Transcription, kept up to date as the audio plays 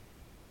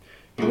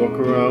You walk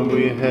around with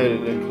your head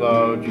in a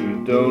cloud,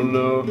 you don't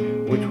know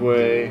which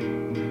way.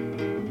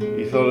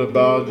 You thought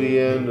about the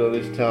end of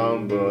this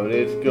town, but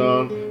it's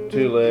gone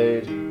too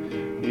late.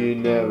 You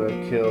never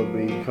kill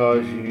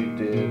because you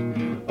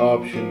did.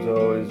 Options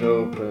always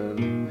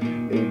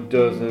open. It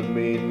doesn't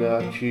mean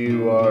that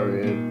you are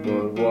it,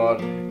 but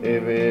what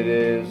if it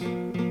is?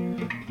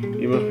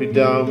 You must be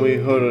down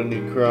with hood on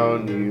your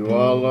crown, you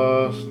are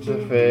lost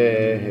to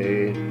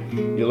fate.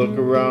 You look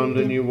around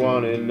and you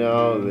want it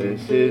now,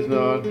 this is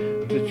not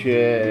to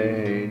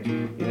change.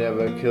 You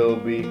never kill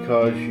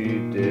because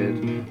you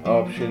did,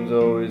 options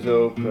always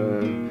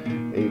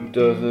open. It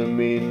doesn't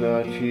mean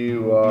that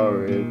you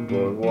are it,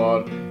 but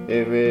what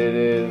if it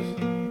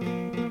is?